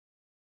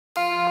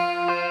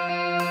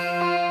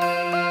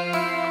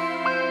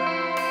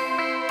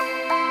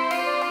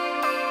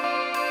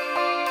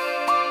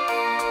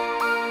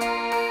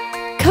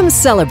Come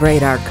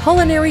celebrate our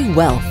culinary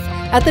wealth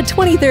at the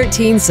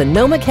 2013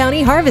 Sonoma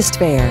County Harvest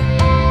Fair.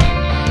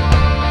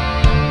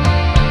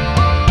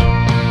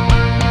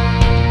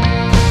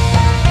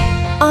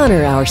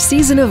 Honor our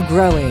season of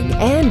growing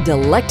and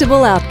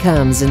delectable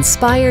outcomes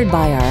inspired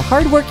by our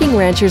hardworking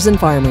ranchers and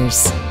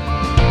farmers.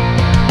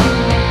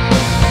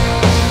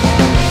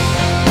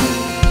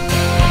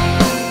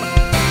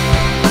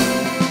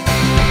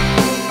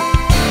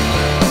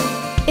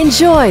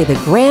 Enjoy the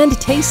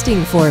grand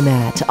tasting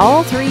format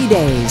all 3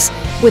 days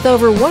with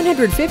over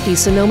 150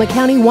 Sonoma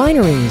County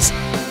wineries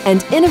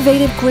and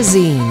innovative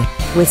cuisine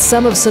with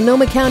some of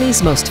Sonoma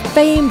County's most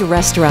famed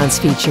restaurants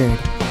featured.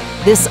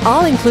 This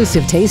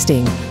all-inclusive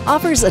tasting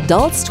offers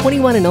adults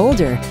 21 and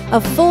older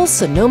a full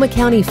Sonoma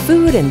County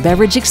food and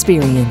beverage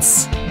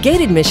experience.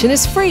 Gate admission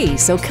is free,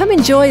 so come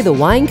enjoy the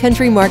Wine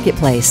Country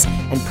Marketplace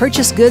and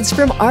purchase goods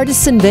from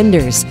artisan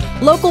vendors,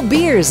 local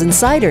beers and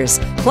ciders,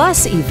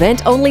 plus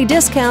event-only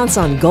discounts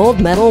on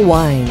gold medal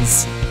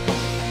wines.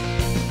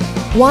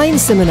 Wine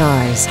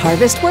seminars,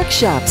 harvest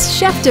workshops,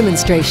 chef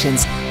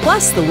demonstrations,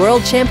 plus the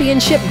World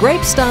Championship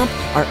Grape Stomp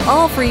are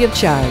all free of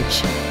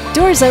charge.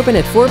 Doors open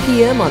at 4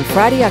 p.m. on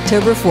Friday,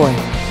 October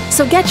 4th.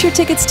 So get your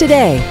tickets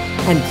today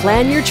and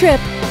plan your trip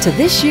to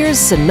this year's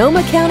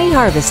Sonoma County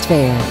Harvest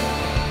Fair.